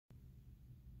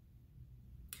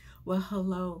Well,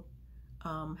 hello,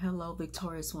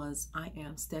 victorious ones. I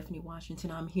am Stephanie Washington.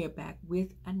 I'm here back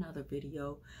with another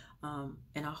video, and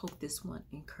I hope this one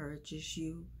encourages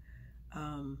you,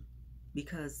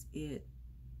 because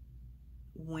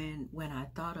when I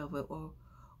thought of it, or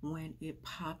when it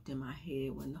popped in my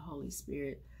head, when the Holy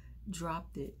Spirit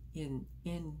dropped it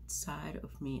inside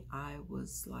of me, I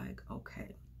was like,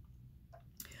 okay.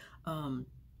 And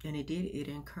it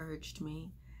encouraged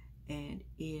me, and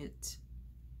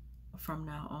from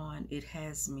now on, it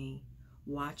has me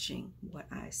watching what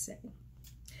I say.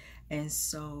 And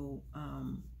so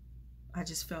I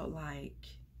just felt like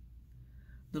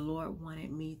the Lord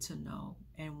wanted me to know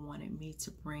and wanted me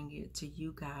to bring it to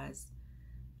you guys,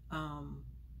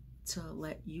 to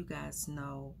let you guys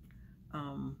know.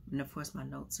 And of course, my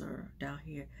notes are down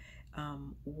here.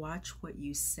 Watch what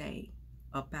you say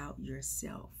about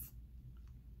yourself.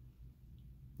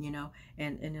 You know,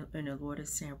 and the Lord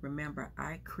is saying, remember,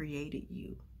 I created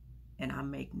you and I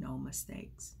make no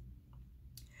mistakes.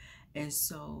 And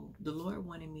so the Lord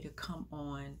wanted me to come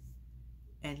on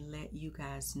and let you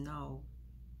guys know,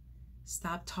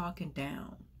 stop talking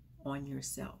down on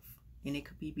yourself. And it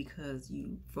could be because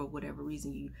you, for whatever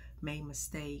reason, you made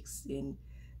mistakes, and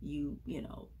you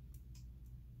know,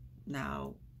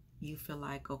 now you feel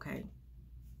like, okay,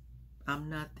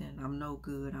 I'm nothing, I'm no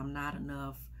good, I'm not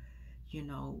enough. You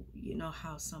know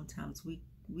how sometimes we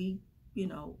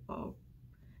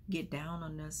get down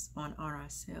on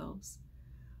ourselves,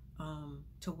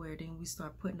 to where then we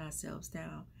start putting ourselves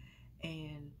down,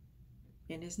 and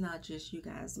it's not just you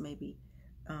guys maybe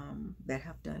that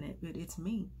have done it, but it's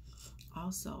me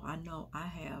also. I know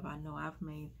I've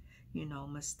made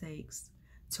mistakes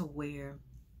to where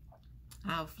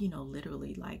I've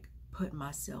literally like put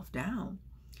myself down.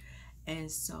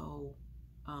 And so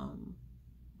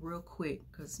real quick,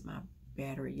 because my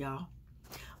battery, y'all,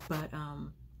 but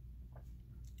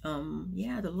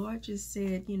yeah, the Lord just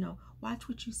said, watch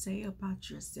what you say about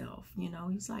yourself.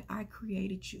 He's like, I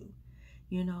created you.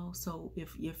 So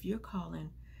if you're calling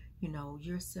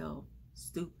yourself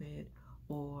stupid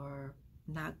or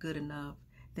not good enough,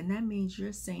 then that means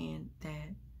you're saying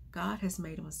that God has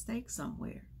made a mistake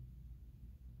somewhere.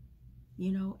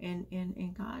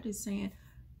 And God is saying,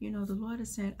 the Lord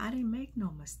is saying, I didn't make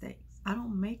no mistakes. I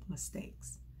don't make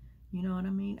mistakes. You know what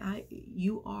I mean?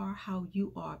 You are how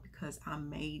you are because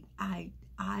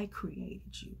I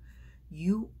created you.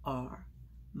 You are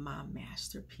my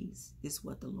masterpiece, is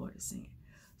what the Lord is saying.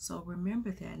 So remember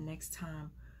that next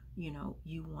time,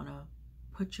 you want to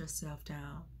put yourself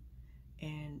down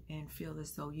and feel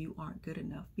as though you aren't good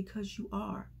enough, because you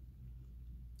are.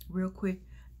 Real quick,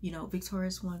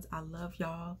 victorious ones, I love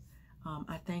y'all.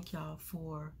 I thank y'all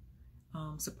for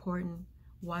supporting,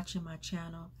 watching my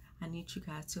channel. I need you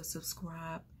guys to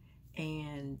subscribe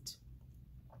and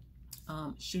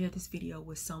share this video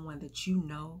with someone that you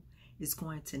know is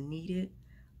going to need it.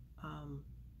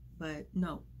 But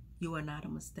no, you are not a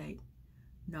mistake.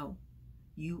 No,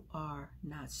 you are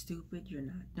not stupid. You're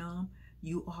not dumb.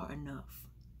 You are enough.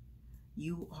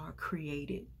 You are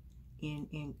created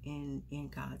in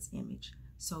God's image.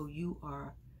 So you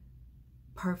are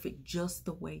perfect just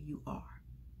the way you are.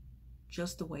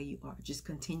 Just the way you are. Just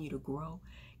continue to grow,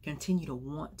 continue to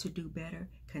want to do better,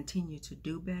 continue to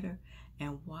do better,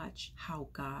 and watch how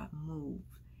God moves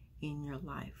in your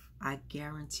life. I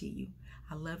guarantee you.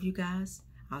 I love you guys.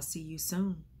 I'll see you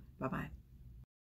soon. Bye-bye.